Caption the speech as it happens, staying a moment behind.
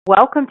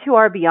Welcome to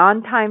our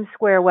Beyond Times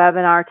Square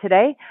webinar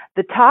today,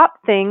 The Top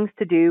Things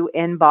to Do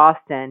in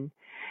Boston.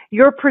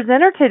 Your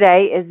presenter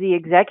today is the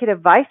Executive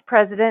Vice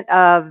President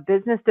of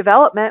Business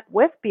Development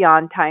with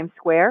Beyond Times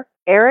Square,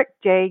 Eric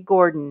J.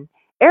 Gordon.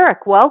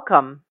 Eric,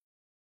 welcome.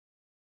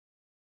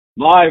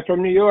 Live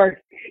from New York,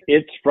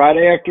 it's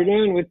Friday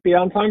afternoon with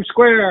Beyond Times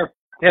Square.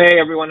 Hey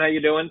everyone, how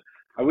you doing?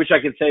 I wish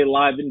I could say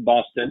live in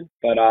Boston,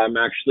 but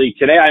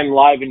today I'm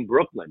live in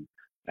Brooklyn.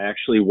 I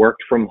actually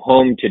worked from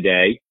home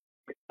today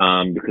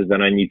because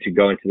then I need to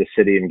go into the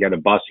city and get a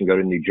bus and go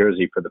to New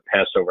Jersey for the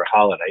Passover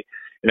holiday.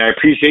 And I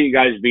appreciate you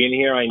guys being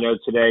here. I know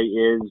today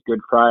is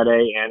Good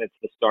Friday and it's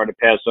the start of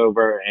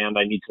Passover, and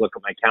I need to look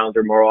at my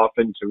calendar more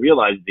often to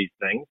realize these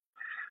things.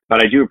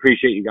 But I do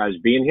appreciate you guys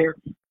being here.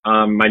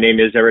 My name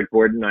is Eric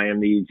Gordon. I am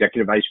the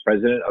Executive Vice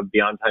President of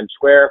Beyond Times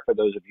Square. For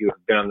those of you who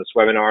have been on this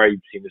webinar,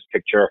 you've seen this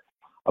picture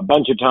a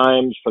bunch of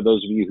times. For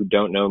those of you who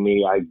don't know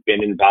me, I've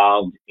been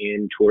involved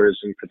in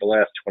tourism for the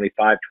last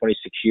 25,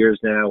 26 years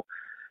now,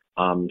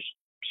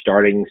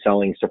 starting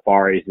selling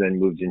safaris, then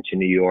moved into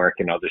New York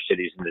and other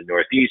cities in the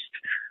Northeast.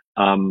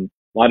 A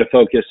lot of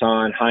focus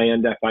on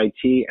high-end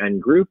FIT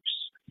and groups.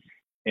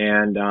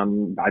 And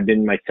I've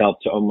been myself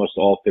to almost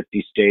all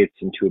 50 states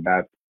and to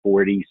about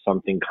 40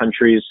 something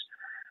countries.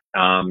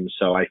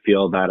 So I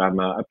feel that I'm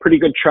a pretty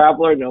good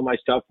traveler, know my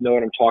stuff, know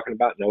what I'm talking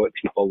about, know what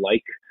people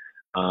like,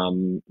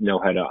 know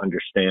how to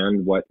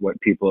understand what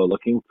people are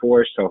looking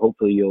for. So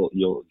hopefully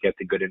you'll get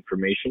the good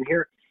information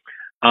here.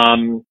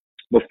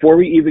 Before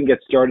we even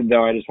get started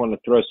though, I just want to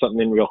throw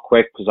something in real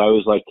quick because I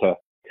always like to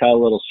tell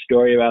a little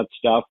story about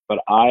stuff, but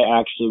I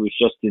actually was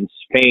just in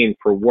Spain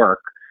for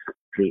work.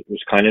 It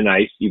was kind of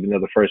nice, even though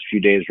the first few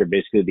days were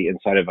basically the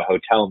inside of a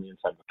hotel and the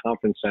inside of a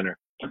conference center.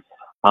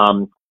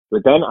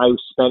 But then I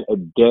spent a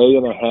day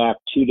and a half,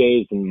 2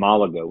 days in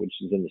Malaga,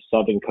 which is in the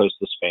southern coast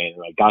of Spain.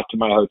 And I got to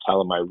my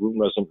hotel and my room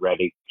wasn't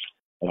ready.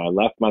 And I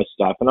left my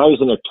stuff. And I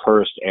was in a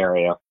tourist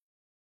area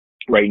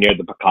right near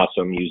the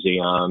Picasso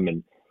Museum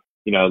and,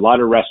 a lot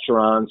of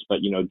restaurants,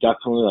 but,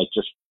 definitely like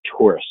just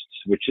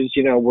tourists, which is,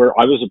 where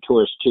I was a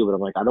tourist too, but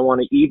I'm like, I don't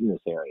want to eat in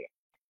this area.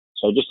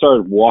 So I just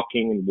started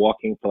walking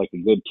for like a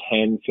good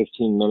 10,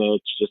 15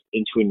 minutes just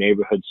into a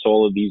neighborhood, saw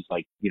all of these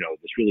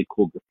this really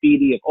cool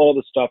graffiti and all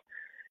this stuff.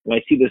 And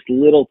I see this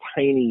little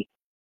tiny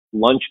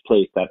lunch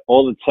place that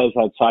all it says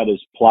outside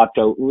is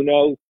Plato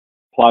Uno,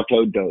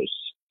 Plato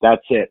Dos.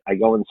 That's it. I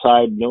go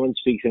inside. No one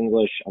speaks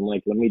English. I'm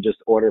like, let me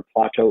just order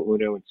Plato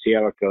Uno and see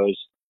how it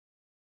goes.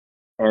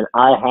 And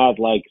I had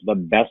like the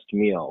best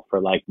meal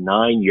for like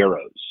 €9.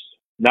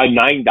 No,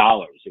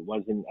 $9. It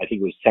wasn't, I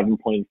think it was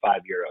 7.5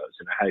 euros.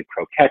 And I had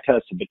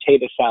croquetas and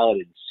potato salad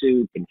and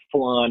soup and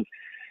flan.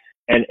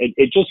 And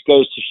it just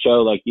goes to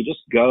show, like, you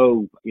just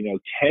go,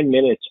 10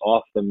 minutes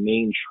off the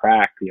main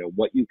track,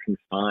 what you can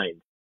find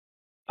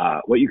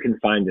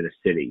in a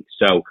city.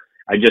 So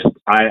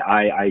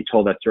I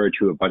told that story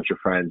to a bunch of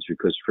friends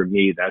because for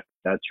me,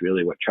 that's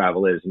really what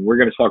travel is. And we're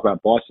going to talk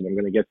about Boston. I'm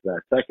going to get to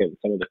that in a second,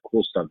 some of the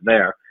cool stuff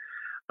there.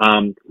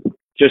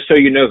 Just so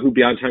you know who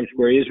Beyond Times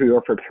Square is, we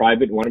offer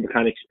private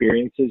one-of-a-kind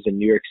experiences in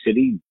New York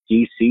City,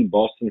 DC,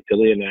 Boston,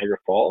 Philly, and Niagara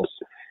Falls,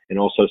 and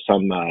also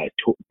some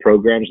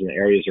programs in the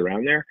areas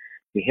around there.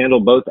 We handle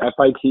both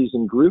FITs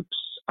and groups.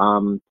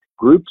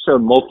 Groups are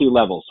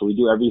multi-level, so we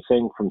do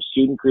everything from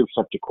student groups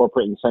up to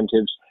corporate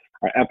incentives.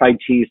 Our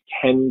FITs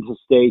tend to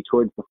stay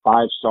towards the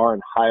 5-star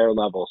and higher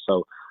level,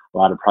 so a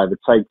lot of private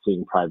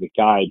sightseeing, private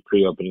guide,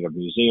 pre-opening of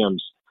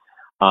museums,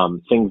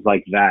 things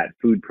like that,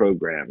 food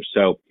programs.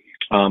 So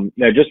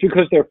now, just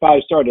because they're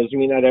 5-star doesn't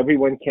mean that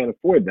everyone can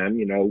afford them.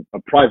 A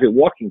private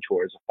walking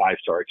tour is a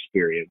 5-star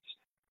experience,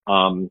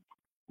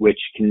 which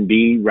can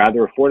be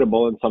rather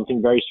affordable and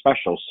something very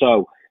special.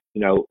 So,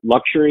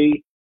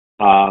 luxury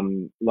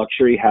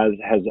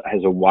has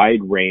a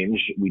wide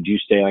range. We do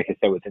stay, like I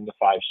said, within the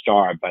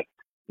 5-star, but,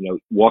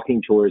 walking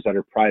tours that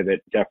are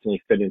private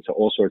definitely fit into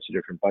all sorts of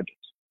different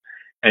budgets.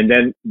 And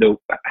then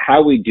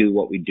how we do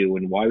what we do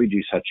and why we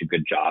do such a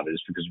good job is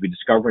because we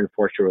discover and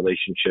foster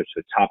relationships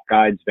with top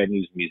guides,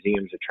 venues,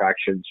 museums,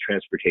 attractions,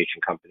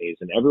 transportation companies,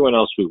 and everyone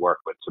else we work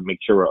with to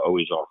make sure we're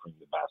always offering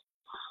the best.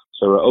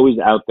 So we're always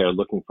out there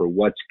looking for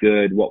what's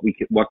good, what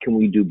can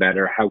we do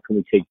better, how can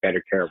we take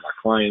better care of our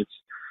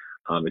clients.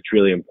 It's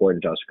really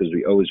important to us because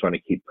we always want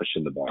to keep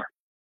pushing the bar.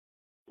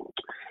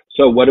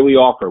 So what do we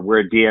offer?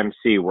 We're a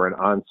DMC, we're an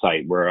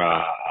on-site, we're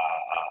an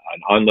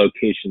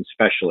on-location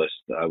specialist.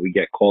 We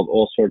get called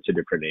all sorts of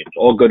different names,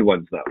 all good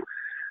ones though.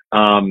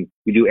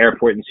 We do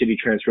airport and city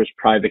transfers,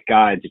 private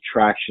guides,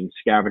 attractions,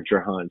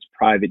 scavenger hunts,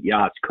 private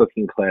yachts,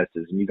 cooking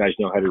classes, and you guys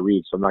know how to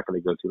read, so I'm not going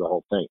to go through the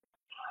whole thing.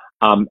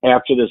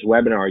 After this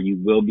webinar, you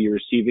will be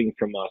receiving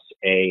from us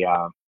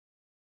an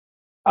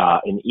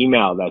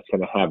email that's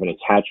going to have an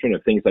attachment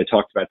of things I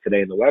talked about today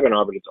in the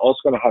webinar, but it's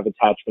also going to have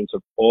attachments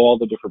of all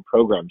the different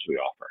programs we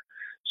offer.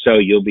 So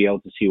you'll be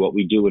able to see what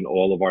we do in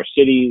all of our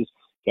cities,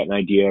 get an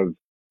idea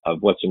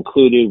of what's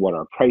included, what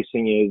our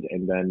pricing is,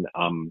 and then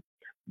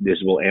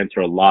this will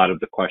answer a lot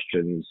of the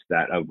questions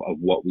of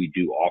what we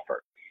do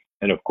offer.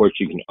 And of course,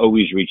 you can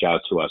always reach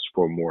out to us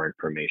for more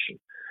information.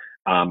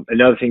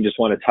 Another thing just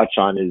want to touch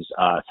on is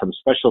some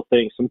special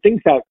things, some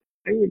things that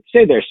I would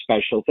say they're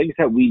special, things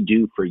that we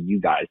do for you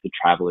guys, the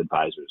travel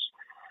advisors.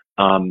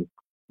 Um,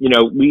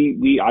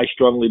 I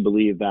strongly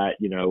believe that,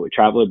 a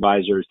travel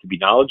advisor is to be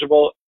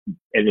knowledgeable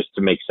and just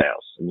to make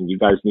sales. I mean, you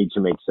guys need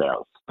to make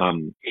sales.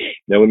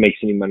 No one makes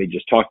any money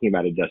just talking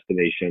about a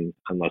destination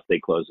unless they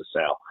close a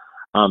sale.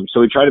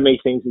 So we try to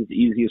make things as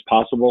easy as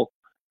possible.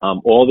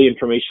 All the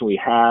information we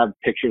have,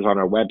 pictures on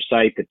our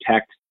website, the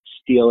text,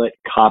 steal it,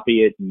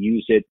 copy it,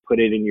 use it, put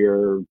it in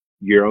your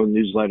own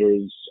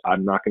newsletters.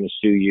 I'm not going to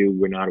sue you.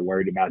 We're not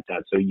worried about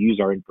that. So use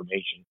our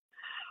information.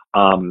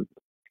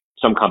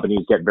 Some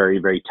companies get very,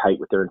 very tight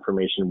with their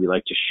information. We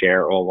like to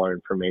share all of our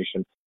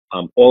information.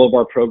 All of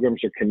our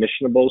programs are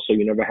commissionable, so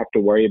you never have to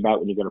worry about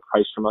when you're going to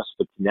price from us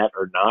if it's net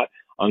or not.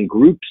 On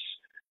groups,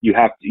 we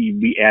ask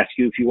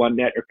you if you want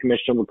net or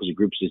commissionable because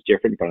groups is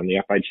different, but on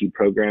the FIT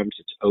programs,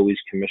 it's always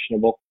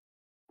commissionable.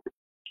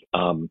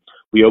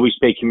 We always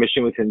pay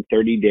commission within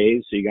 30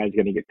 days, so you guys are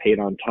going to get paid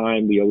on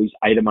time. We always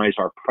itemize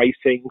our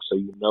pricing so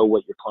you know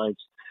what your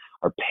clients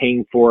are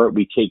paying for.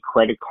 We take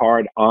credit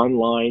card,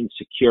 online,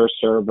 secure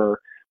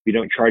server. We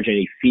don't charge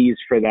any fees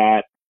for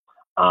that.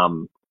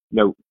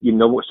 So you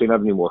don't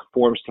have any more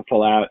forms to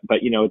fill out.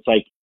 But, it's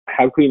like,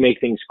 how can we make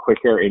things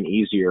quicker and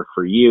easier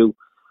for you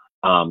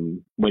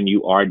when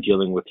you are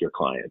dealing with your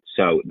clients?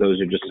 So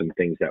those are just some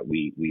things that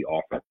we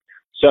offer.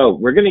 So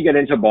we're going to get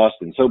into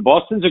Boston. So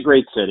Boston's a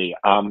great city.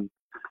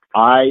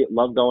 I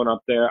love going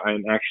up there.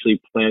 I'm actually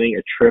planning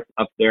a trip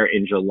up there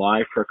in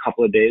July for a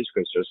couple of days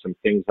because there's some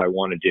things I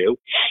want to do.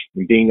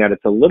 And being that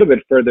it's a little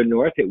bit further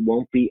north, it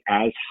won't be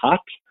as hot.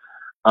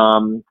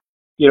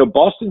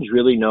 Boston's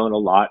really known a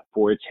lot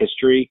for its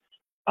history,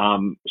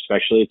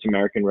 especially its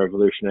American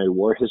Revolutionary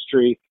War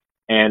history.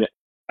 And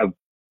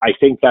I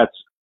think that's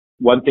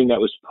one thing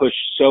that was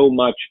pushed so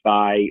much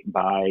by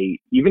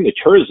even the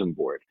tourism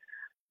board,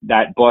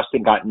 that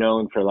Boston got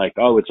known for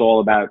it's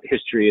all about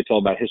history. It's all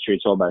about history.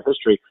 It's all about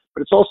history,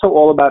 but it's also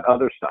all about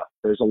other stuff.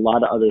 There's a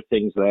lot of other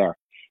things there.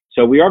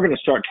 So we are going to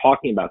start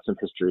talking about some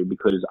history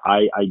because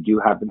I do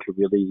happen to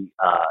really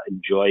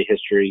enjoy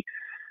history.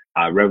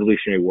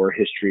 Revolutionary War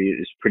history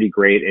is pretty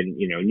great. And,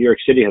 New York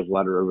City has a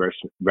lot of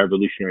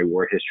Revolutionary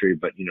War history,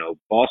 but,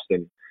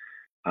 Boston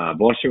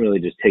really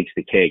just takes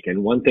the cake.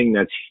 And one thing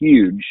that's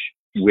huge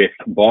with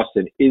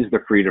Boston is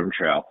the Freedom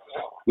Trail,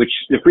 which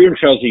the Freedom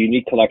Trail is a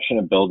unique collection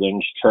of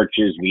buildings,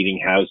 churches,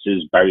 meeting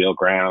houses, burial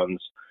grounds,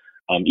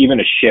 even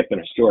a ship and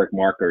historic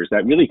markers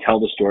that really tell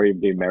the story of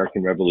the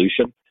American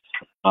Revolution.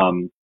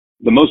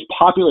 The most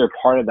popular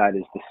part of that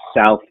is the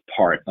south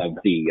part of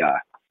the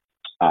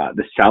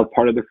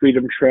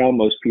Freedom Trail.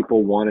 Most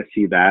people want to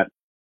see that.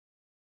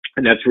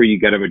 And that's where you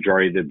get a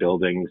majority of the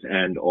buildings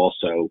and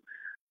also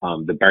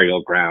the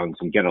burial grounds,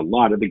 and get a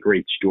lot of the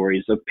great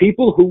stories of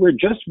people who were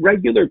just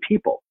regular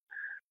people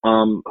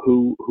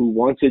who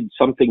wanted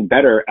something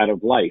better out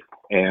of life.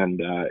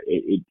 And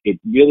it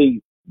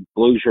really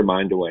blows your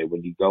mind away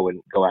when you go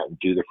out and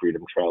do the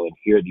Freedom Trail and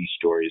hear these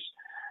stories.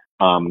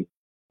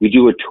 We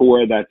do a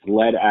tour that's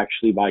led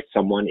actually by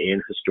someone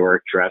in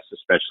historic dress,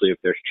 especially if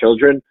there's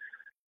children.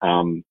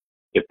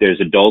 If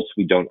there's adults,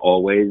 we don't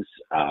always,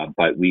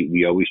 but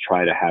we always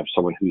try to have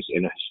someone who's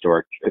in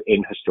historic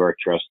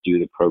dress do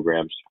the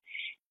programs,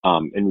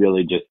 and it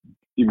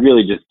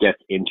really just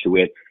gets into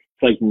it.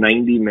 It's like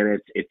 90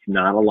 minutes. It's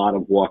not a lot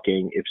of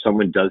walking. If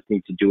someone does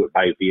need to do it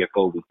by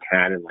vehicle, we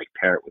can and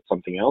pair it with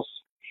something else,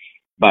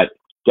 but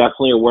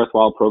definitely a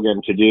worthwhile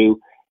program to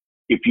do.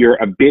 If you're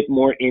a bit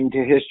more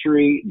into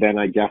history, then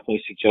I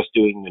definitely suggest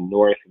doing the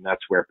north, and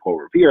that's where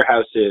Paul Revere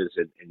House is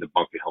and the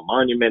Bunker Hill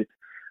Monument.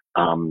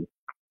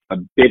 A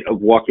bit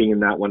of walking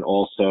in that one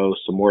also,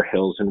 some more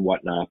hills and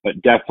whatnot,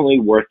 but definitely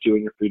worth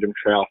doing the Freedom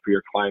Trail for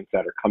your clients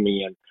that are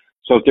coming in.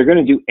 So if they're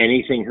going to do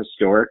anything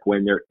historic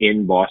when they're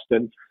in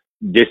Boston,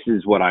 this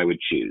is what I would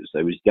choose.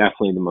 It was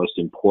definitely the most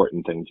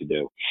important thing to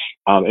do.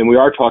 And we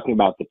are talking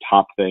about the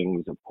top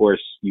things. Of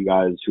course, you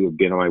guys who have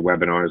been on my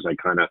webinars, I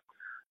kind of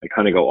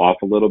go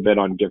off a little bit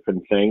on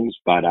different things,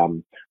 but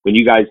when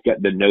you guys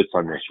get the notes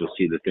on this, you'll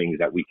see the things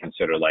that we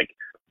consider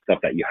stuff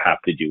that you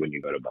have to do when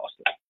you go to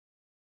Boston.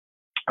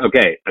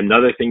 Okay,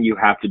 another thing you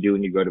have to do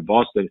when you go to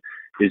Boston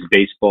is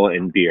baseball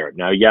and beer.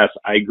 Now, yes,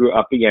 I grew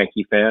up a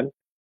Yankee fan,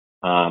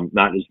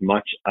 not as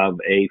much of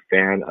a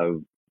fan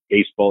of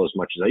baseball as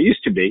much as I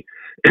used to be.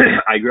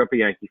 I grew up a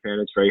Yankee fan.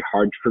 It's very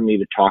hard for me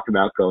to talk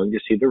about going to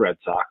see the Red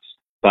Sox,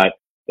 but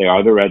they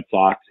are the Red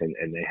Sox,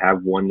 and they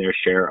have won their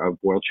share of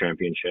world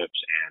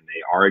championships, and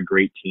they are a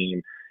great team.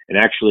 And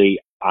actually,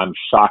 I'm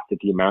shocked at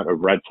the amount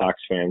of Red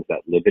Sox fans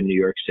that live in New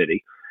York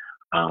City,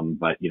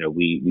 but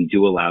we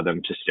do allow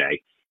them to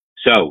stay.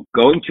 So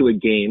going to a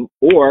game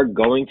or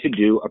going to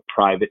do a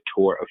private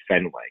tour of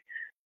Fenway.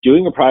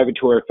 Doing a private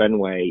tour of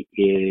Fenway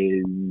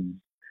is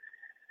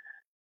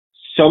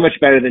so much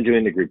better than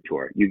doing the group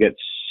tour. You get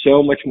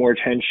so much more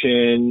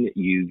attention.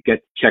 You get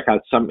to check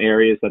out some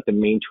areas that the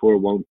main tour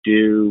won't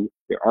do.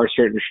 There are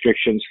certain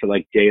restrictions for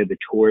day of the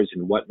tours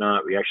and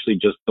whatnot. We actually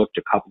just booked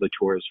a couple of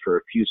tours for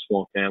a few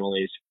small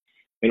families.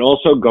 And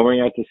also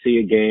going out to see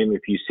a game,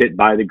 if you sit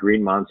by the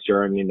Green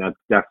Monster, I mean, that's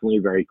definitely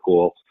very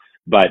cool.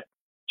 But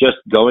just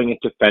going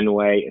into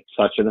Fenway, it's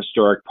such an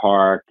historic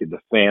park. The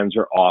fans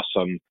are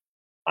awesome.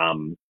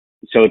 Um,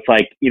 so it's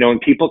like, when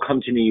people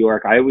come to New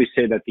York, I always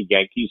say that the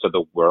Yankees are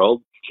the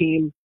world's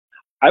team.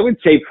 I would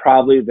say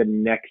probably the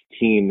next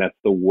team that's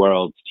the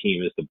world's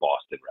team is the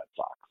Boston Red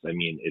Sox. I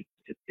mean,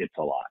 it's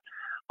a lot.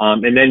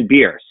 And then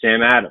beer,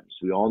 Sam Adams.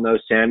 We all know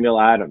Samuel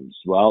Adams.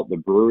 Well, the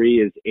brewery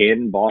is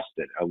in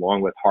Boston,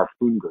 along with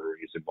Harpoon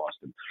Brewery is in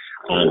Boston.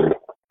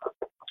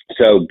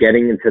 So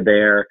getting into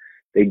there,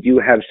 they do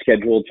have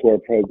scheduled tour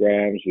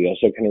programs. We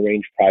also can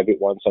arrange private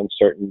ones on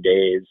certain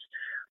days.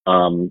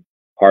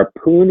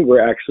 Harpoon,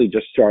 we're actually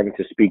just starting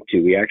to speak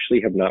to. We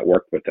actually have not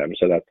worked with them,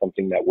 so that's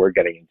something that we're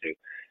getting into.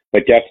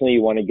 But definitely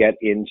you want to get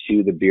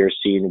into the beer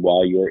scene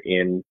while you're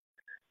in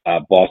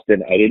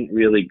Boston. I didn't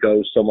really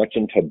go so much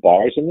into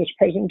bars in this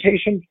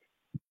presentation,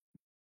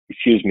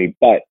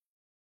 but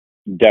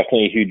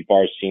definitely a huge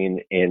bar scene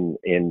in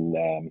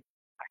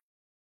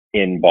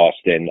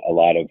Boston. A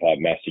lot of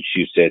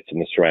Massachusetts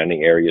and the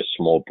surrounding areas,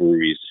 small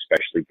breweries,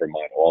 especially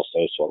Vermont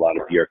also. So a lot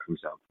of beer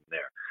comes out from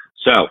there.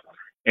 So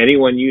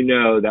anyone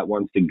that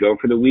wants to go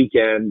for the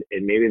weekend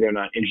and maybe they're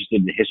not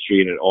interested in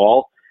history at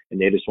all, and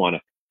they just want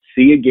to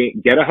see a game,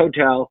 get a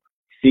hotel,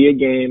 see a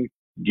game,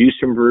 do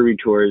some brewery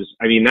tours.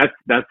 I mean,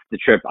 that's the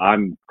trip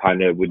I'm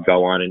kind of would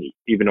go on. And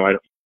even though I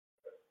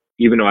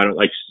don't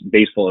like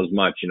baseball as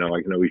much,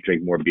 I can always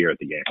drink more beer at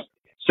the game.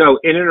 So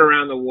in and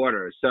around the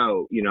water.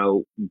 So,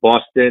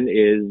 Boston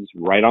is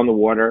right on the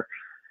water.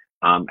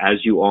 As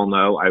you all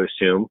know, I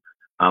assume,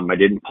 I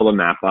didn't pull a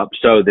map up.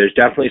 So there's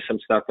definitely some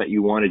stuff that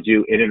you want to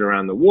do in and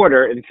around the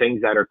water and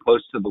things that are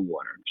close to the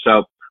water.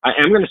 So I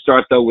am going to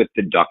start though with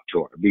the duck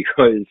tour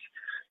because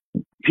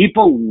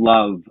people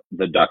love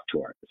the duck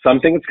tour.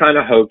 Something that's kind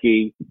of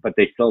hokey, but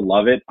they still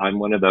love it. I'm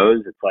one of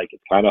those. It's like,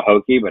 it's kind of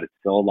hokey, but it's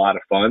still a lot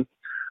of fun.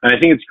 And I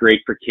think it's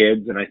great for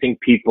kids. And I think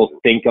people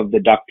think of the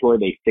duck tour.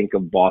 They think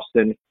of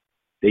Boston.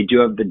 They do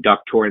have the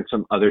duck tour in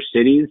some other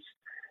cities.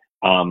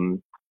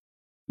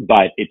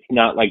 But it's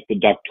not like the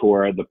duck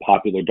tour, the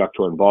popular duck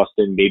tour in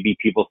Boston. Maybe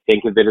people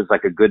think of it as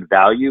like a good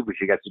value, but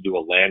you get to do a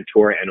land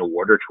tour and a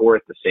water tour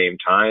at the same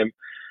time.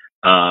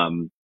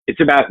 It's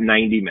about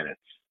 90 minutes.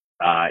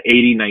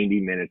 90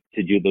 minutes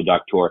to do the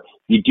duck tour.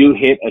 You do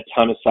hit a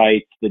ton of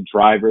sites, the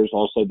drivers,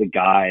 also the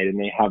guide, and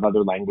they have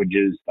other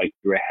languages like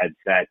through a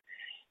headset.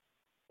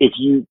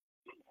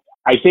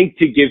 I think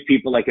to give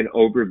people like an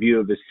overview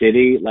of the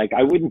city, like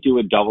I wouldn't do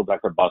a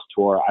double-decker bus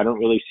tour. I don't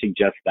really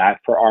suggest that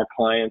for our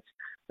clients.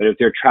 But if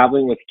they're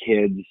traveling with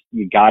kids,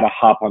 you got to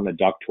hop on the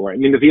duck tour. I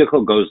mean, the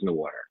vehicle goes in the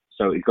water,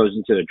 so it goes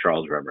into the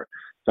Charles River.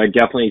 So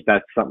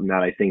that's something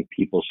that I think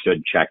people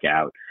should check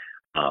out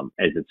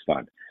as it's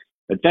fun.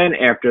 But then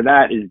after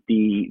that is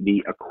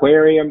the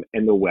aquarium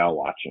and the whale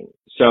watching.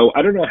 So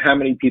I don't know how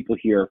many people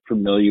here are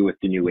familiar with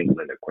the New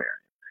England Aquarium.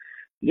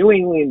 New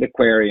England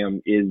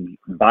Aquarium is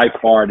by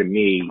far, to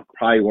me,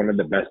 probably one of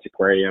the best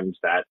aquariums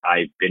that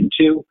I've been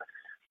to.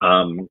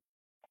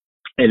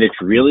 And it's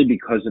really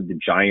because of the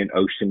giant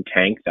ocean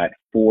tank, that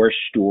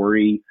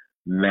 4-story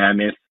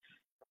mammoth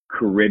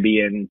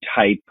Caribbean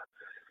type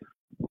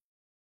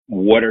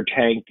water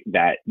tank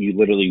that you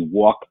literally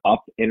walk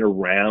up and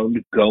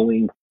around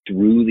going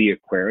through the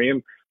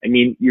aquarium. I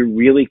mean, you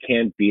really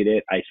can't beat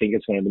it. I think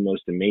it's one of the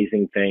most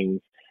amazing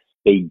things.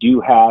 They do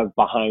have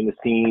behind the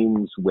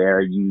scenes where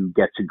you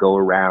get to go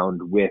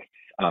around with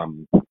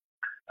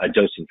a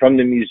docent from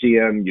the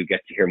museum. You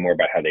get to hear more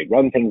about how they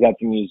run things at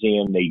the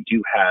museum. They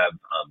do have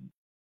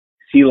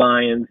sea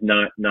lions,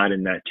 not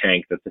in that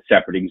tank. That's a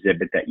separate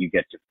exhibit that you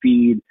get to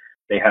feed.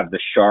 They have the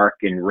shark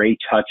and ray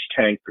touch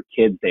tank for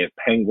kids. They have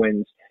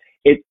penguins.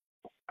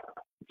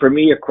 For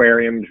me,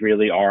 aquariums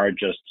really are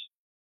just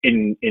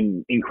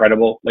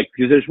incredible. Like,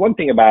 because there's one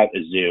thing about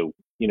a zoo,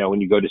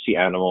 when you go to see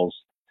animals,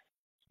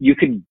 you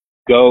could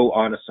go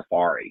on a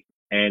safari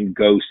and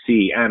go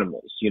see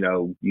animals.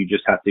 You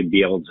just have to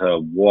be able to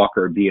walk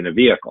or be in a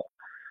vehicle.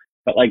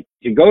 But like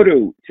to go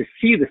to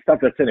see the stuff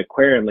that's in an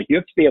aquarium, like you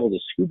have to be able to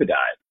scuba dive.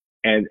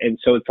 And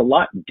so it's a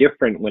lot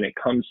different when it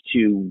comes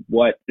to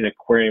what an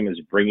aquarium is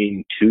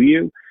bringing to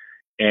you.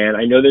 And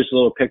I know there's a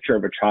little picture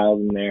of a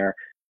child in there.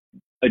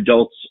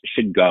 Adults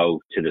should go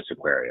to this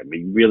aquarium.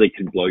 It really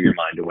can blow your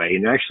mind away.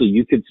 And actually,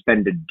 you could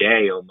spend a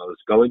day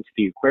almost going to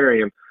the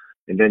aquarium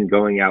and then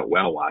going out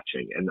whale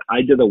watching. And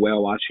I did a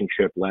whale watching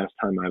trip last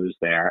time I was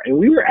there, and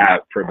we were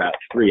out for about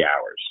 3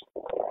 hours.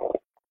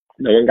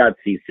 No one got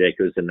seasick.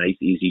 It was a nice,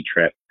 easy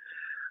trip.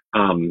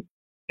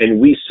 And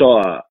we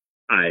saw,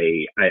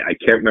 I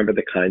can't remember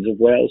the kinds of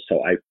whales,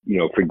 so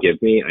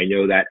forgive me. I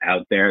know that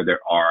out there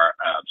are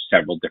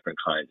several different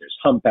kinds. There's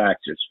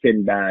humpbacks, there's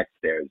finbacks,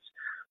 there's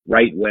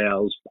right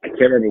whales. I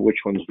can't remember which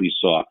ones we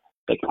saw.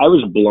 Like, I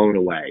was blown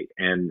away.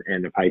 And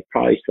if I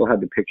probably still had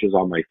the pictures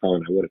on my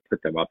phone, I would have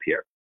put them up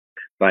here.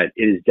 But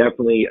it is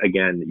definitely,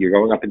 again, you're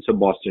going up into the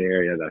Boston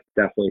area. That's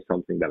definitely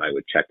something that I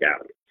would check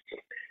out.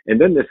 And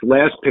then this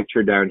last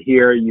picture down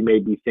here, you may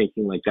be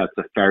thinking like that's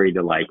a ferry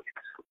to like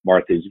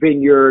Martha's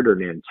Vineyard or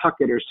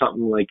Nantucket or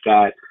something like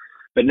that.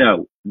 But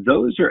no,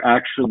 those are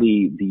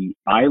actually the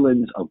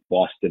islands of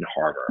Boston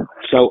Harbor.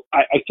 So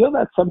I feel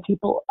that some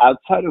people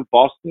outside of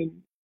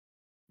Boston,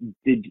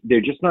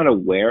 they're just not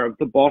aware of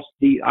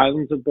the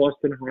islands of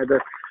Boston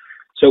Harbor.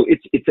 So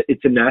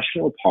it's a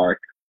national park.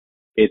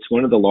 It's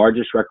one of the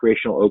largest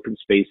recreational open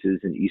spaces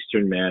in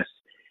Eastern Mass,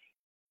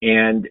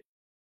 and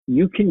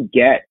you can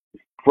get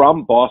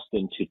from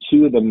Boston to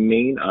two of the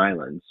main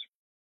islands,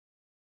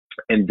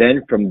 and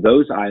then from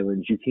those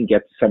islands you can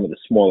get to some of the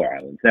smaller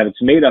islands. Now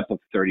it's made up of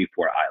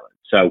 34 islands,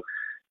 so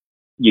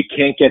you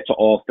can't get to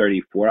all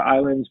 34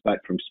 islands, but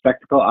from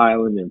Spectacle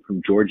Island and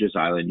from George's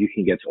Island, you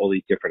can get to all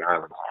these different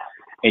islands.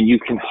 And you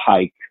can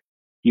hike,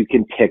 you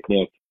can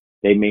picnic,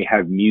 they may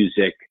have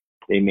music,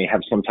 they may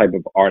have some type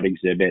of art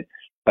exhibit,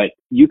 but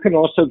you can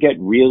also get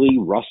really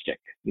rustic.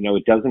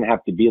 It doesn't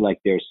have to be like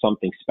there's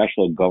something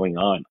special going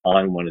on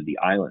one of the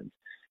islands.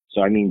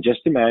 So, I mean,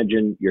 just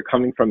imagine you're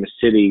coming from a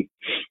city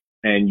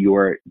and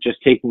you're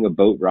just taking a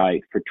boat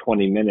ride for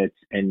 20 minutes,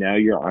 and now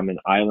you're on an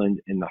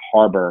island in the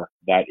harbor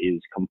that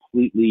is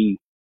completely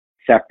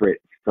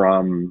separate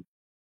from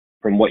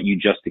what you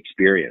just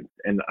experienced.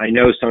 And I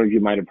know some of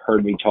you might have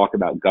heard me talk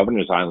about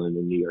Governor's Island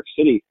in New York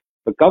City,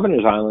 but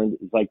Governor's Island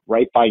is like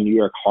right by New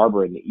York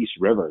Harbor in the East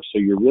River. So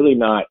you're really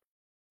not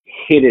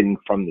hidden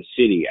from the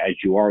city as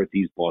you are with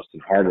these Boston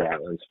Harbor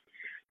Islands.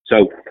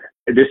 So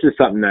this is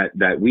something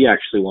that we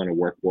actually want to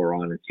work more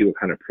on and see what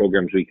kind of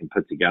programs we can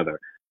put together.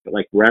 But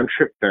like round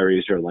trip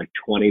ferries are like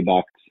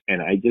 $20.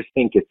 And I just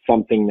think it's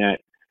something that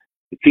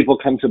if people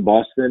come to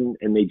Boston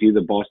and they do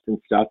the Boston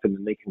stuff and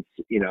then they can,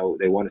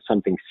 they want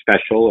something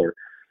special or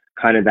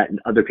kind of that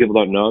other people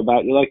don't know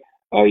about, you're like,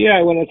 oh yeah,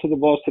 I went out to the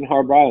Boston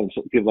Harbor Island.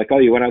 So people are like, oh,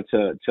 you went out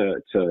to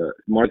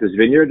Martha's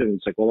Vineyard? And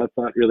it's like, well, that's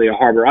not really a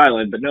harbor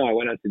island, but no, I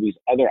went out to these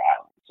other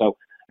islands. So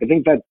I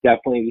think that's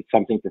definitely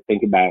something to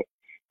think about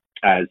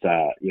as,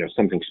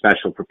 something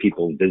special for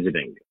people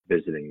visiting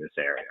this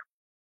area.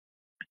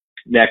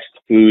 Next,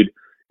 food.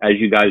 As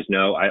you guys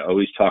know, I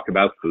always talk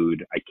about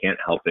food. I can't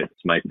help it.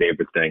 It's my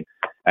favorite thing.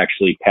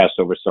 Actually,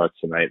 Passover starts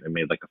tonight. I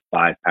made like a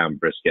 5-pound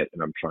brisket,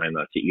 and I'm trying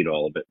not to eat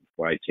all of it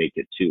before I take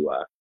it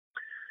to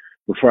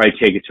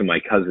my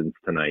cousins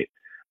tonight.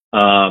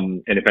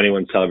 And if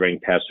anyone's celebrating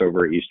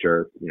Passover,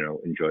 Easter,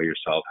 enjoy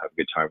yourself, have a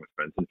good time with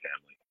friends and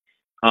family.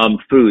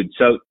 Food.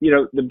 So,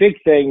 the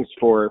big things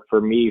for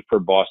me for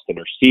Boston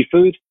are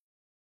seafood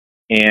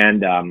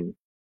and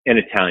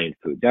Italian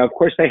food. Now, of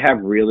course, they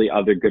have really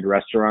other good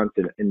restaurants,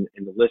 and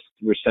the list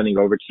we're sending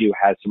over to you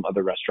has some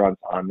other restaurants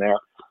on there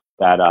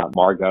that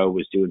Margot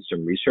was doing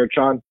some research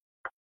on,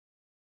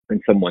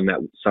 and some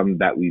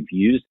that we've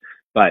used.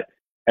 But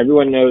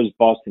everyone knows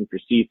Boston for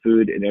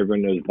seafood, and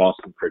everyone knows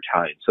Boston for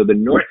Italian. So the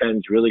North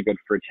End's really good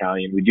for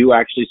Italian. We do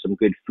actually some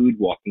good food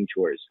walking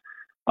tours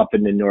up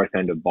in the North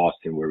End of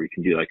Boston, where we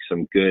can do like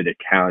some good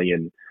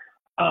Italian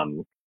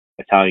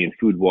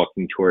food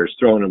walking tours,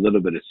 throwing a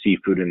little bit of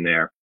seafood in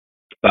there.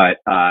 But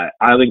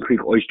Island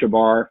Creek Oyster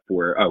Bar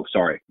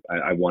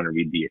I want to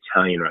read the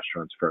Italian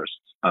restaurants first.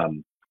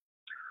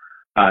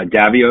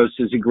 Davio's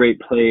is a great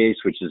place,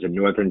 which is a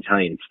Northern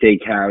Italian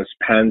steakhouse.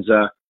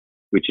 Panza,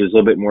 which is a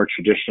little bit more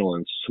traditional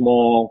and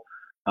small.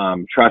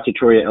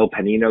 Trattoria Il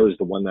Panino is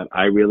the one that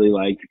I really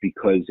like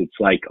because it's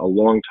like a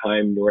long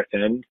time North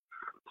End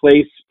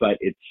place, but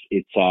it's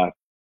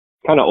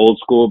kind of old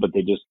school, but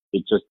it just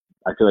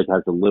I feel like it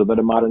has a little bit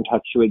of modern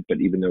touch to it,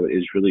 but even though it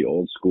is really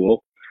old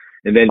school.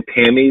 And then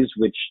Pammy's,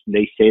 which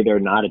they say they're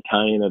not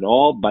Italian at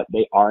all, but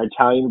they are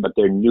Italian, but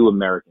they're new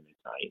American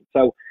Italian.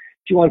 So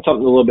if you want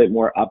something a little bit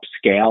more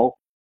upscale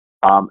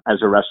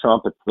as a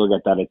restaurant, but still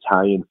get that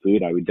Italian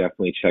food, I would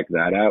definitely check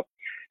that out.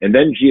 And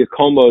then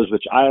Giacomo's,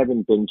 which I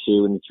haven't been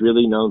to, and it's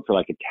really known for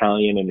like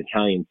Italian and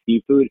Italian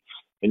seafood.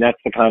 And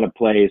that's the kind of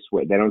place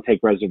where they don't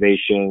take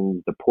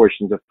reservations. The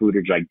portions of food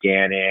are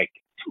gigantic.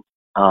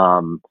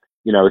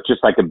 It's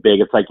just like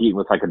it's like eating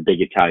with like a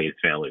big Italian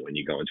family when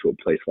you go into a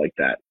place like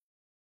that.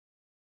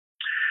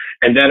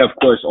 And then, of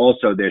course,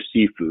 also there's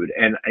seafood.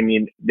 And I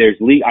mean,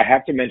 I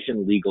have to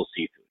mention Legal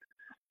Seafood,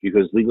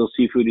 because Legal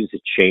Seafood is a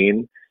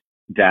chain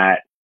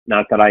that,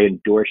 not that I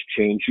endorse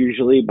chains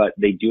usually, but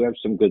they do have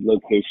some good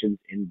locations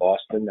in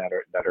Boston that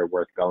are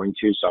worth going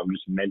to. So I'm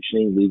just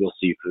mentioning Legal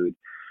Seafood.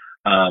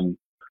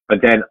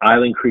 But then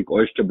Island Creek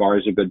Oyster Bar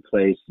is a good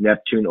place.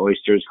 Neptune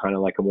Oysters, kind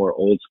of like a more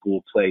old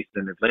school place.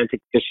 Then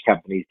Atlantic Fish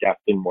Company is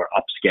definitely more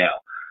upscale.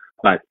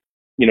 But,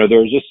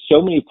 there's just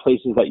so many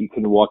places that you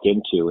can walk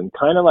into, and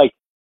kind of like,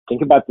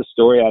 think about the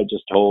story I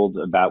just told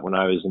about when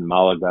I was in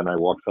Malaga and I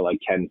walked for like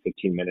 10,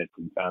 15 minutes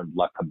and found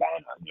La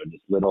Cabana, this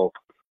little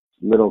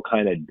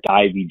kind of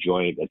divey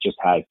joint that just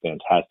has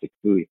fantastic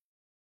food.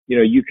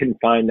 You can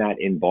find that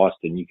in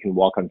Boston. You can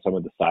walk on some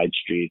of the side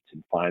streets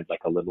and find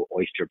like a little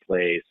oyster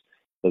place.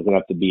 Doesn't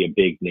have to be a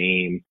big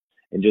name.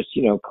 And just,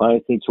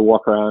 clients need to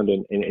walk around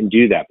and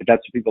do that. But that's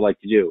what people like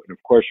to do. And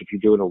of course, if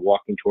you're doing a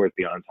walking tour at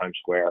Beyond Times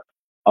Square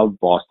of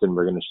Boston,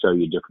 we're going to show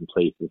you different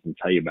places and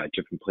tell you about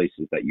different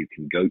places that you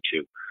can go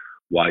to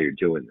while you're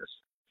doing this.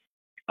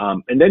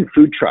 And then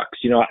food trucks.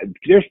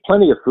 There's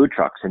plenty of food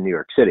trucks in New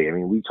York City. I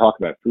mean, we talk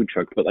about food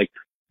trucks, but like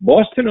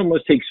Boston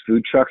almost takes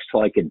food trucks to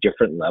like a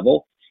different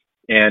level.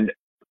 And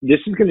this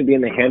is going to be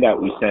in the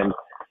handout we send.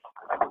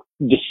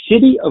 The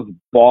city of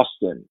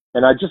Boston,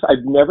 and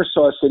I've never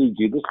saw a city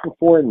do this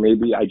before, and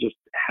maybe I just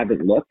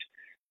haven't looked,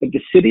 but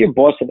the city of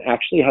Boston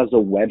actually has a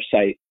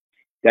website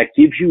that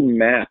gives you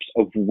maps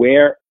of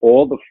where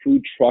all the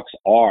food trucks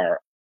are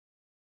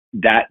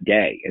that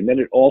day. And then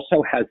it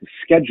also has a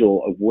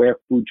schedule of where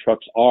food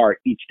trucks are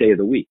each day of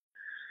the week.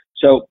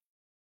 So,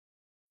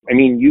 I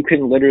mean, you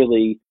can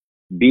literally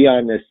be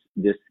on this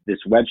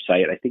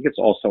website. I think it's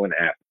also an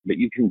app, but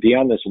you can be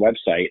on this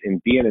website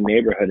and be in a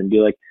neighborhood and be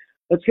like,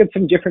 let's get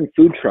some different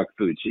food truck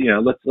foods. You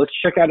know, let's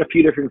check out a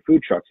few different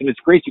food trucks. And it's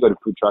great to go to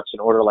food trucks and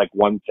order like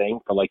one thing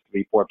for like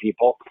 3-4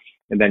 people,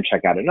 and then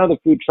check out another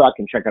food truck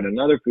and check out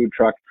another food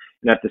truck.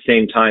 And at the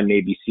same time,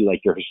 maybe see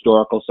like your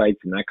historical sites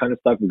and that kind of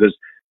stuff, because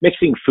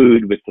mixing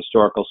food with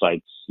historical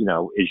sites, you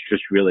know, is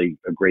just really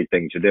a great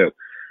thing to do.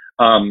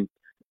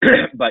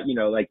 But, you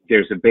know, like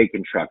there's a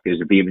bacon truck,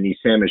 there's a Vietnamese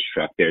sandwich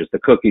truck, there's the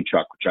cookie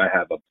truck, which I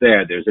have up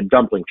there. There's a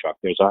dumpling truck,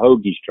 there's a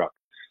hoagies truck.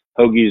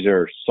 Hoagies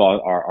are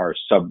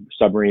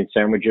submarine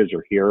sandwiches,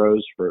 or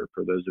heroes for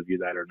those of you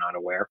that are not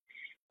aware.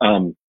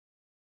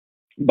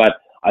 But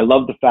I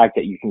love the fact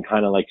that you can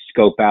kind of like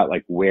scope out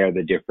like where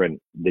the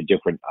different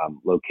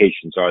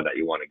locations are that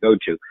you want to go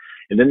to.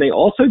 And then they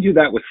also do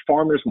that with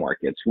farmers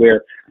markets,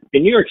 where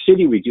in New York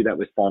City, we do that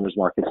with farmers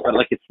markets, but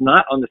like it's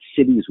not on the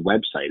city's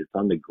website. It's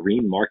on the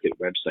Green Market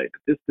website.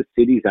 But the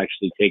city's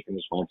actually taking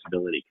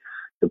responsibility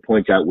to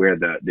point out where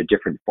the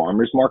different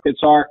farmers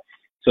markets are.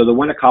 So the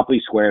one at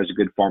Copley Square is a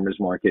good farmers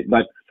market.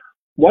 But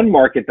one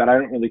market that I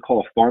don't really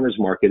call a farmers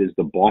market is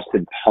the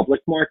Boston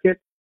Public Market.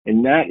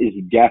 And that is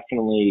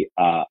definitely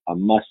a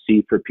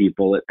must-see for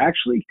people. It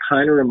actually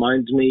kind of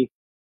reminds me,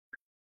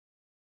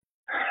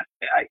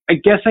 I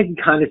guess I can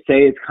kind of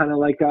say it's kind of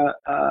like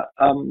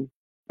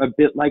a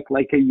bit like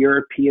a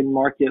European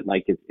market.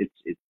 Like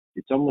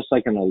it's almost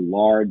like in a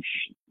large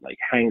like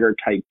hangar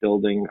type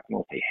building. I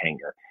don't say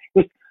hangar.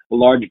 It's a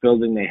large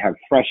building. They have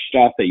fresh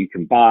stuff that you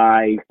can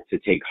buy to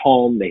take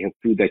home. They have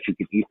food that you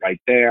can eat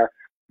right there.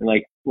 And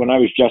like when I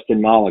was just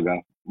in Malaga,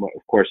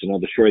 of course,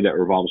 another story that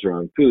revolves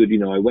around food, you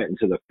know, I went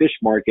into the fish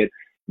market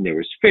and there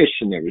was fish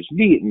and there was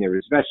meat and there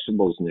was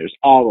vegetables and there's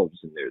olives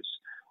and there's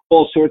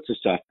all sorts of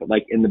stuff. But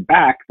like in the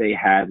back, they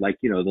had like,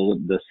 you know,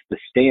 the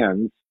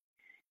stands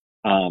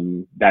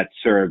that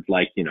served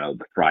like, you know,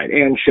 the fried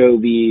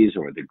anchovies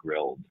or the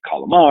grilled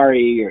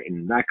calamari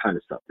and that kind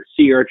of stuff, the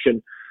sea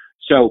urchin.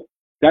 So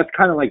that's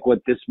kind of like what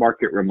this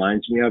market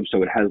reminds me of.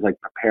 So it has like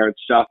prepared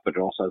stuff, but it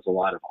also has a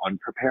lot of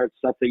unprepared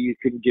stuff that you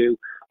can do.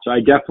 So I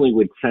definitely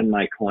would send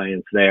my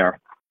clients there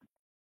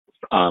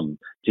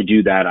to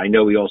do that. I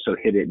know we also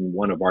hit it in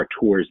one of our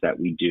tours that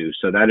we do.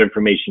 So that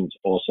information is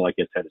also, like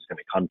I said, is going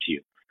to come to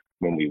you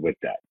when we with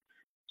that.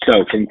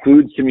 So from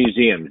foods to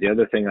museums, the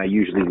other thing I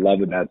usually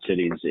love about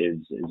cities is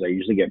I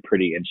usually get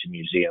pretty into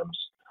museums.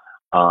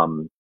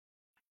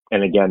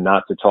 And again,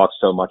 not to talk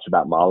so much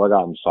about Malaga,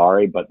 I'm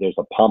sorry, but there's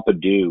a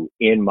Pompidou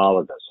in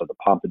Malaga. So the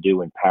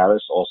Pompidou in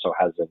Paris also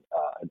has an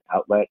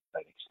outlet,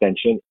 an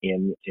extension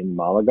in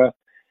Malaga.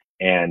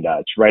 And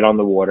it's right on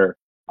the water.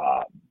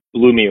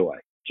 Blew me away,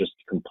 just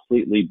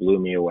completely blew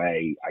me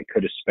away. I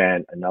could have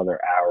spent another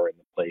hour in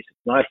the place.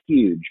 It's not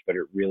huge, but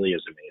it really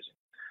is amazing.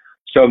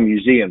 So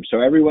museums.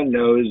 So everyone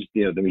knows,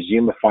 you know, the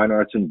Museum of Fine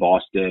Arts in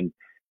Boston,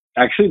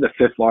 actually the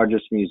 5th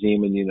largest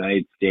museum in the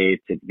United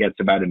States. It gets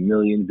about 1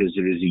 million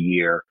visitors a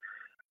year.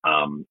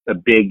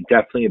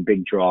 Definitely a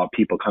big draw of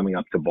people coming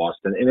up to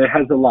Boston. And it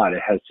has a lot.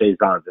 It has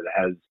Cézanne, it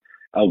has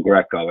El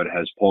Greco, it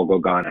has Paul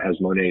Gauguin, it has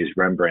Monet's,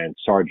 Rembrandt,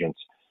 Sargent's.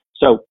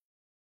 So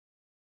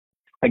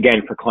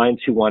again, for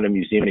clients who want a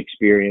museum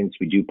experience,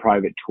 we do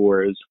private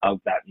tours of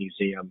that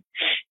museum.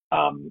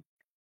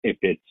 If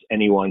it's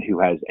anyone who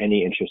has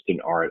any interest in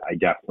art, I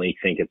definitely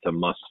think it's a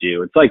must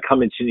do. It's like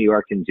coming to New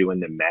York and doing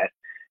the Met.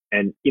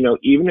 And, you know,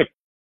 even if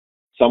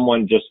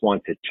someone just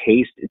wants to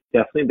taste, it's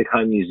definitely the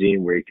kind of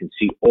museum where you can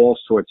see all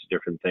sorts of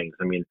different things.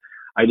 I mean,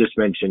 I just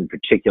mentioned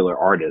particular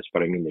artists,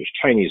 but I mean, there's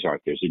Chinese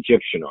art, there's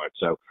Egyptian art.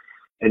 So,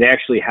 and they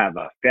actually have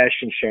a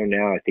fashion show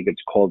now. I think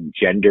it's called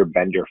Gender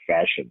Bender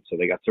Fashion. So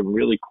they got some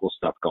really cool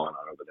stuff going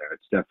on over there.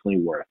 It's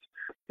definitely worth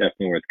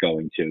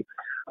going to.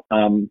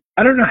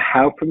 I don't know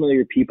how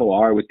familiar people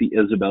are with the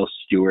Isabel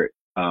Stewart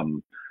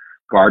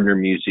Gardner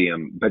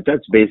Museum, but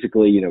that's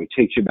basically, you know, it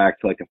takes you back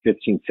to like a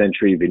 15th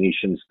century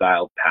Venetian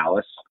style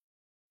palace.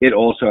 It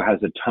also has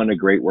a ton of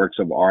great works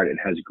of art. It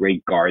has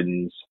great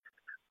gardens.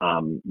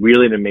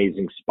 Really an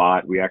amazing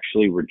spot. We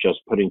actually were just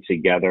putting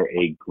together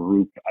a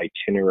group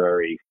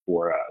itinerary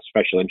for a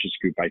special interest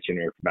group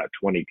itinerary for about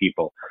 20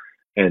 people.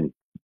 And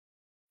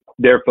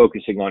they're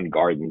focusing on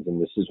gardens,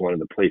 and this is one of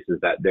the places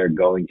that they're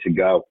going to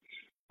go.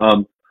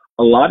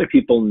 A lot of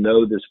people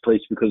know this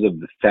place because of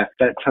the theft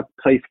that took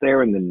place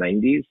there in the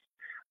 90s.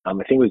 I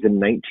think it was in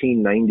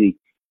 1990.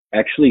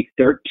 Actually,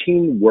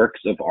 13 works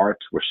of art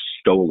were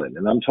stolen.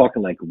 And I'm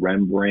talking like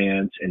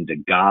Rembrandt and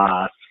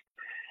Degas.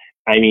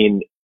 I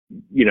mean,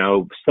 you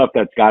know, stuff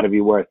that's got to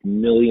be worth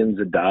millions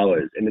of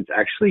dollars. And it's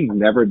actually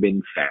never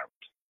been found.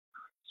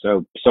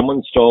 So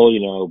someone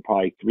stole,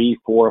 probably $3,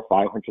 $4,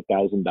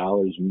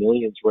 $500,000,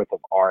 millions worth of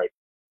art,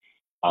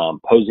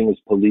 posing as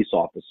police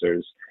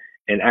officers.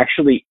 And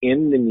actually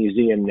in the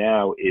museum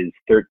now is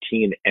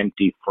 13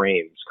 empty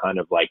frames, kind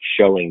of like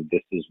showing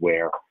this is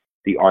where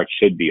the art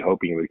should be,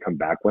 hoping it would come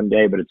back one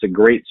day. But it's a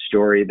great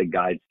story. The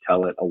guides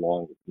tell it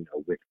along,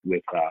 with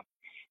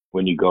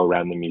when you go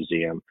around the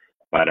museum.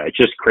 But it's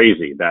just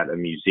crazy that a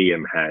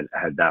museum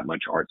had that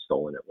much art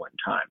stolen at one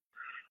time.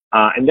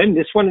 And then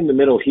this one in the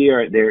middle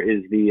here, there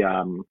is the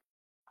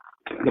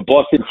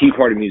Boston Tea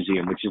Party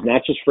Museum, which is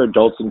not just for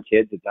adults and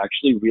kids. It's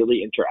actually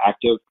really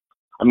interactive.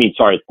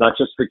 It's not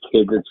just for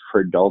kids, it's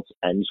for adults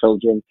and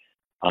children.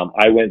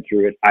 I went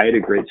through it. I had a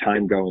great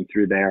time going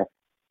through there.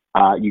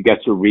 You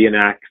get to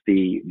reenact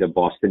the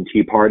Boston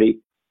Tea Party.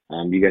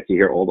 You get to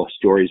hear all the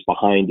stories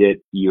behind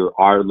it. You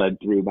are led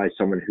through by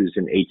someone who's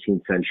in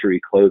 18th century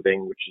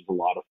clothing, which is a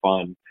lot of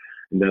fun.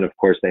 And then, of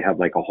course, they have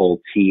like a whole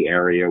tea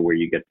area where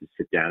you get to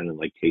sit down and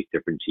like taste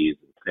different teas.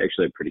 They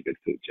actually have pretty good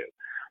food too.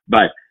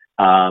 But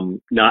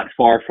not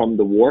far from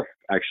the wharf.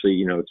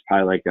 Actually, it's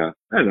probably like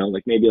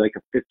maybe like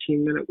a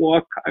 15-minute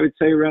walk, I would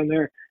say, around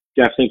there.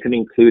 Definitely could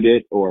include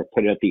it or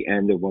put it at the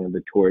end of one of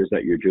the tours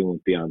that you're doing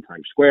with Beyond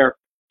Times Square.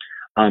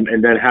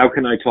 And then how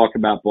can I talk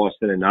about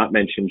Boston and not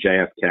mention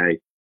JFK?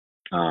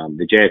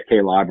 The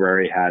JFK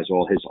Library has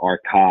all his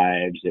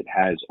archives. It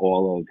has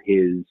all of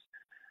his,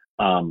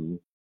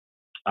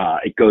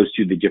 it goes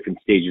through the different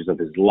stages of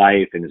his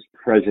life and his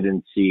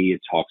presidency.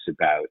 It talks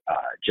about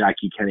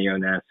Jackie Kennedy.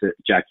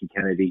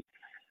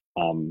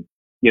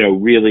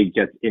 Really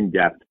gets in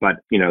depth. But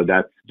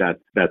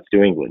that's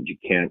New England. You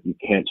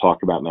can't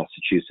talk about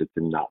Massachusetts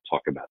and not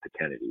talk about the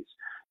Kennedys.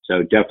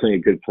 So definitely a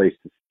good place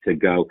to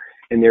go.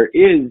 And there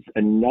is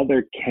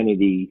another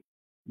Kennedy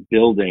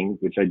building,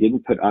 which I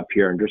didn't put up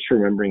here. I'm just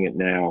remembering it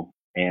now.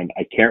 And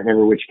I can't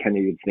remember which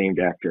Kennedy it's named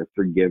after.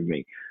 Forgive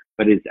me.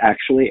 But it's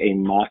actually a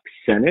mock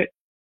Senate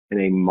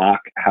and a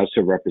mock House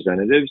of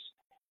Representatives.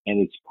 And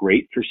it's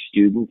great for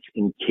students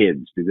and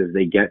kids because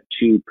they get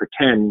to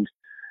pretend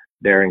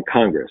they're in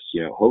Congress.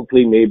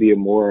 Hopefully maybe a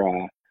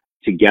more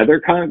together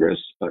Congress,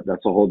 but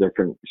that's a whole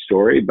different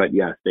story. But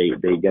yes, they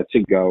get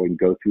to go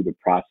through the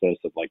process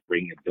of like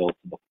bringing a bill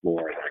to the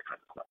floor and that kind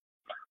of stuff.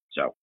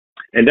 So,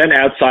 and then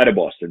outside of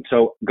Boston.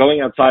 So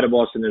going outside of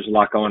Boston, there's a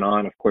lot going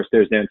on. Of course,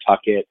 there's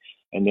Nantucket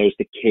and there's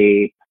the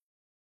Cape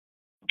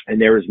and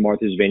there is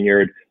Martha's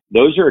Vineyard.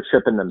 Those are a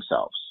trip in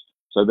themselves.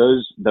 So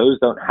those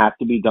don't have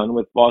to be done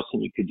with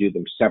Boston. You could do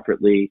them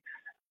separately.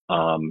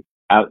 Out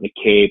in the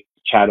Cape,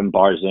 Chatham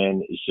Bars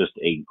Inn is just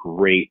a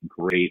great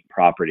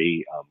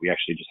property. We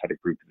actually just had a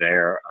group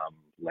there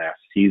last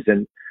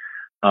season,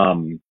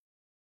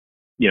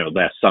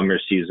 last summer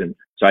season.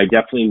 So I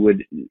definitely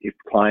would, if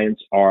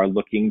clients are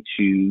looking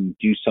to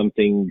do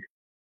something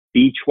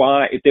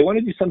beach-wise, if they want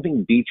to do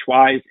something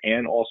beach-wise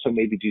and also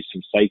maybe do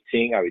some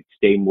sightseeing, I would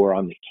stay more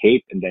on the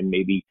Cape and then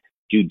maybe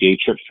do day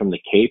trips from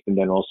the Cape and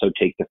then also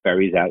take the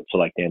ferries out to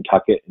like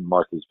Nantucket and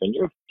Martha's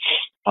Vineyard.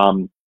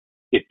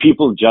 If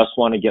people just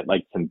want to get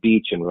like some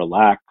beach and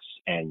relax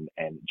and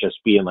just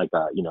be in like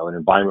an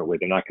environment where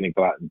they're not going to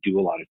go out and do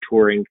a lot of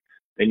touring,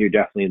 then you're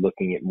definitely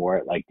looking at more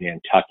at like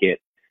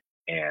Nantucket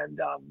and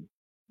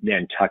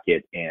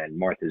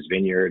Martha's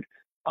Vineyard.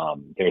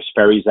 There's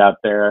ferries out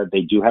there.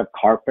 They do have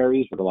car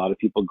ferries, but a lot of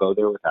people go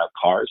there without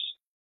cars.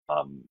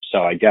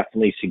 So I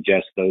definitely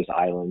suggest those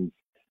islands.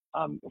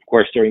 Of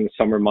course, during the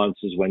summer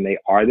months is when they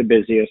are the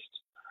busiest.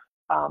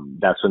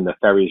 That's when the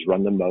ferries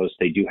run the most.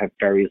 They do have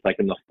ferries like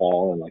in the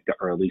fall and like the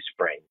early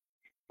spring,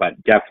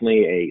 but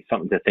definitely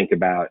something to think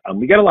about.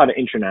 We get a lot of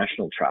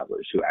international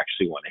travelers who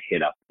actually want to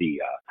hit up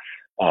the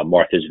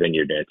Martha's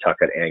Vineyard,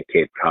 Nantucket, and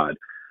Cape Cod.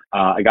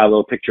 I got a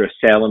little picture of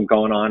Salem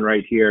going on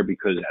right here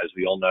because, as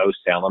we all know,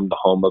 Salem, the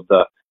home of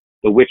the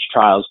witch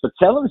trials. But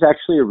Salem is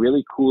actually a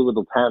really cool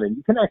little town, and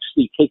you can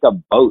actually take a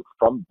boat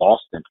from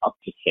Boston up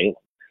to Salem.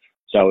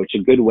 So it's a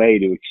good way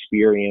to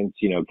experience,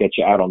 get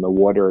you out on the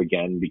water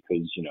again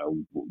because,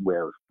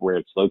 where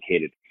it's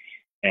located.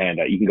 And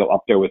you can go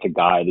up there with a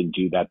guide and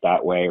do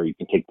that way, or you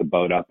can take the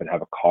boat up and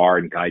have a car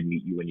and guide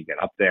meet you when you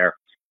get up there.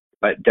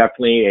 But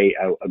definitely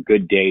a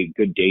good day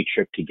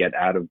trip to get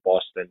out of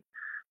Boston.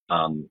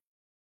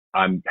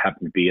 I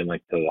happen to be in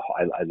like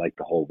I like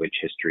the whole witch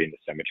history and the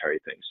cemetery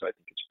thing. So I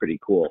think it's pretty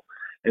cool.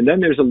 And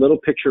then there's a little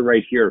picture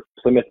right here of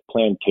Plymouth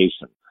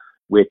Plantation,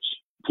 which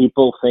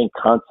people think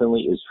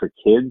constantly is for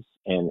kids.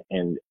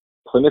 And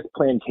Plymouth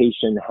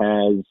Plantation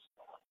has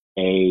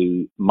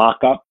a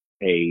mock-up,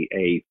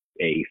 a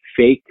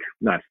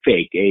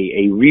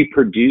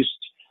reproduced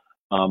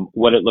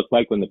what it looked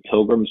like when the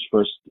Pilgrims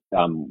first,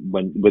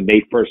 when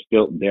they first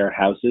built their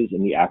houses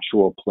in the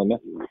actual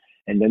Plymouth.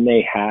 And then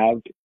they have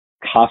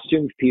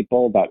costumed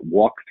people that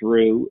walk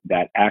through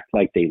that act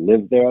like they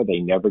live there. They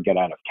never get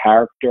out of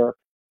character.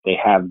 They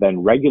have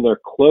then regular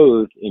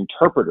clothed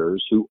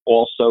interpreters who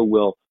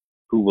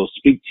will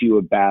speak to you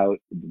about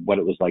what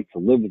it was like to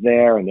live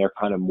there, and they're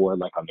kind of more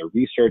like on the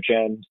research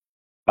end.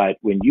 But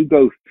when you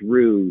go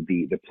through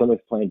the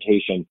Plymouth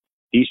Plantation,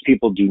 these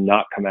people do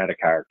not come out of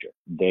character.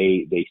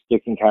 They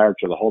stick in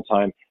character the whole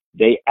time.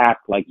 they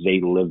act like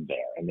they live there,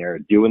 and they're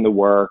doing the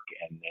work,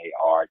 and they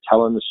are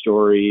telling the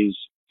stories,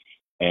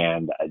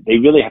 and they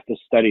really have to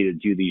study to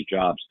do these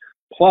jobs.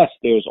 Plus,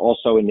 there's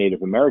also a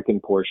Native American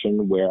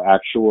portion where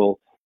actual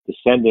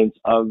descendants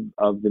of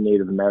the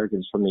Native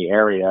Americans from the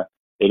area,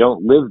 they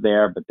don't live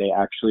there, but they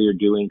actually are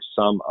doing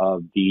some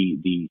of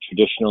the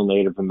traditional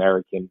Native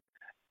American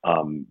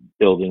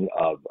building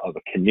of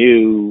a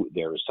canoe.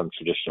 There is some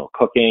traditional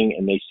cooking,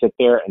 and they sit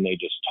there and they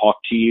just talk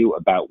to you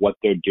about what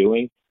they're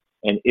doing.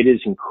 And it is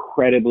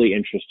incredibly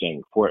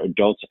interesting for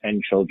adults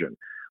and children.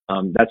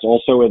 That's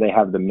also where they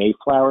have the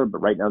Mayflower,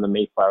 but right now the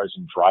Mayflower is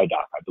in dry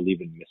dock, I believe,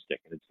 in Mystic,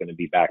 and it's going to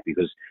be back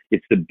because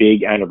it's the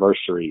big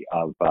anniversary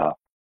of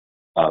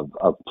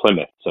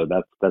Plymouth. So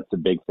that's a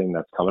big thing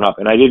that's coming up.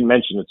 And I didn't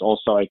mention, it's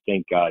also, I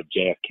think,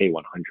 JFK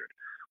 100,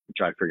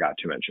 which I forgot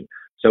to mention.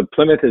 So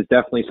Plymouth is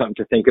definitely something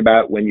to think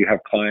about when you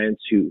have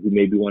clients who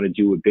maybe want to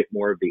do a bit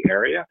more of the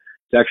area.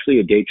 It's actually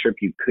a day trip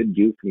you could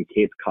do from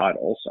Cape Cod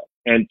also.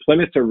 And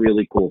Plymouth's a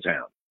really cool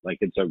town. Like,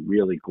 it's a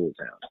really cool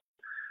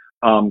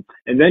town.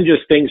 And then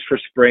just things for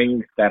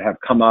spring that have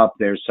come up.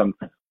 There's some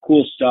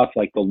cool stuff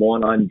like the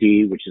Lawn on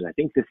D, which is, I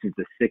think this is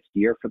the 6th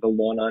year for the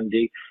Lawn on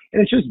D.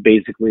 And it's just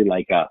basically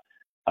like a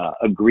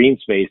green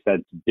space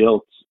that's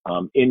built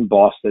in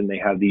Boston. They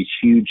have these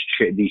huge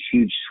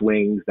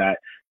swings that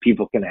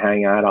people can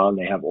hang out on.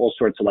 They have all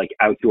sorts of like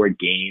outdoor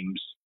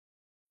games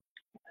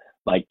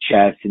like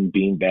chess and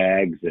bean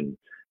bags and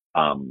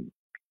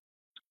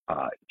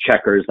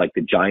checkers, like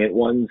the giant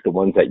ones, the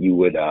ones that you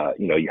would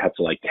you have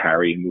to like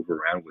carry and move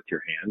around with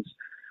your hands.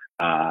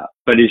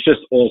 But it's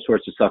just all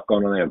sorts of stuff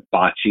going on. They have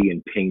bocce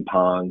and ping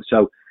pong.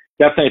 So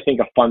definitely, I think,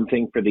 a fun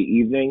thing for the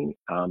evening.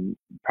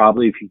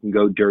 Probably if you can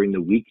go during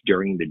the week,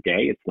 during the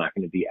day, it's not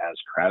going to be as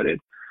crowded.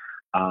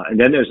 And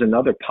then there's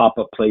another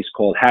pop-up place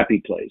called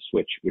Happy Place,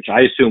 which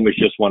I assume is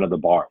just one of the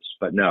bars.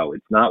 But no,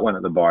 it's not one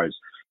of the bars.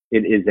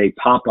 It is a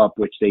pop-up,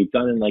 which they've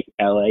done in like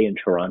LA and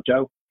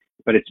Toronto.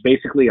 But it's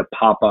basically a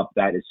pop-up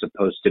that is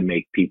supposed to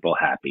make people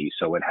happy.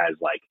 So it has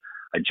like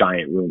a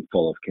giant room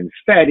full of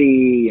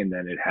confetti, and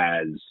then it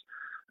has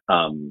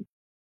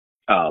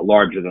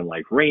larger than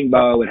life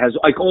rainbow. It has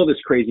like all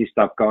this crazy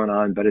stuff going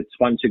on, but it's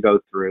fun to go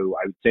through.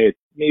 I would say it's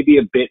maybe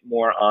a bit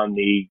more on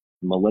the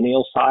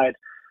millennial side.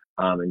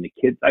 And the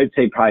kids, I'd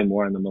say probably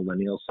more on the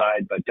millennial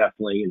side, but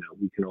definitely,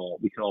 we can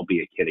all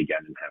be a kid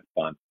again and have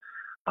fun.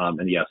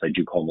 And yes, I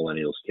do call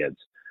millennials kids.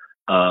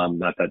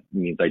 Not that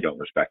means I don't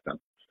respect them.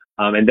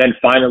 And then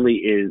finally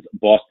is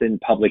Boston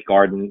Public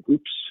Garden,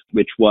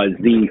 which was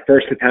the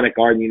first botanic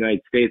garden in the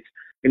United States.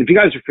 And if you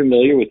guys are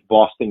familiar with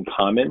Boston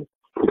Common,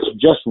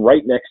 it's just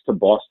right next to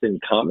Boston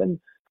Common,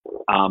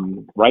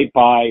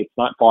 it's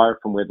not far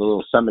from where the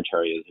little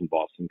cemetery is in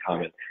Boston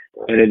Common.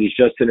 And it is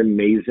just an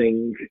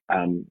amazing,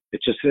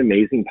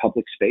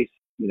 public space.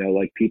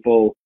 Like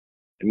people,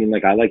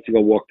 I like to go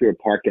walk through a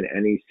park in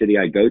any city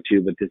I go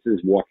to, but this is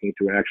walking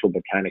through an actual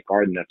botanic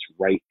garden that's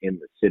right in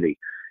the city.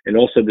 And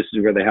also this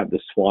is where they have the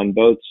swan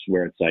boats,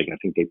 where it's like, I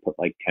think they put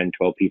like 10,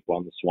 12 people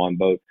on the swan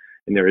boat.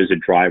 And there is a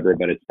driver,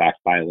 but it's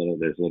backed by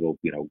there's a little,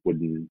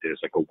 there's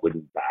like a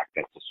wooden back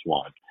that's a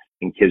swan.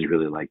 And kids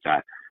really like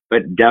that.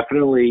 But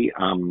definitely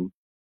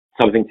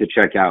something to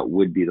check out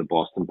would be the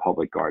Boston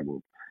Public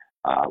Garden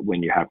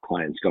when you have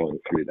clients going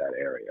through that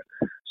area.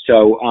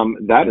 So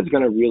that is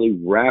going to really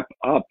wrap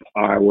up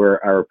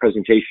our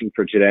presentation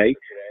for today.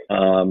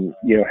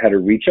 How to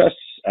reach us.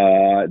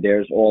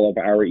 There's all of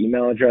our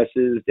email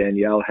addresses.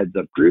 Danielle heads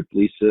up group.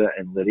 Lisa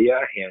and Lydia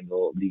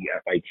handle the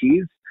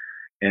FITs.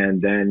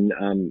 And then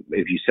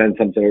if you send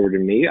something over to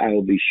me, I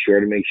will be sure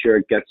to make sure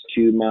it gets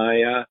to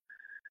my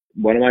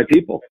one of my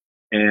people.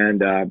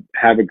 And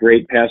have a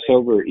great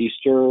Passover,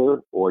 Easter,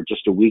 or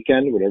just a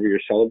weekend, whatever you're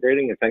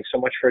celebrating. And thanks so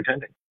much for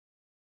attending.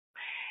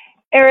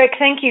 Eric,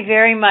 thank you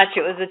very much.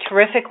 It was a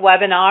terrific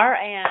webinar.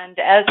 And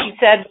as you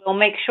said, we'll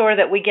make sure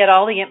that we get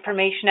all the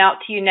information out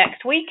to you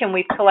next week. And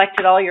we've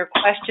collected all your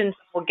questions.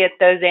 We'll get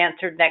those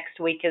answered next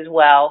week as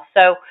well.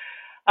 So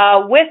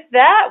with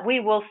that, we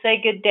will say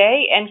good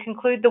day and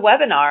conclude the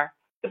webinar.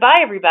 Goodbye,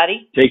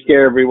 everybody. Take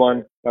care,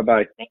 everyone.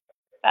 Bye-bye.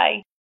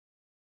 Bye.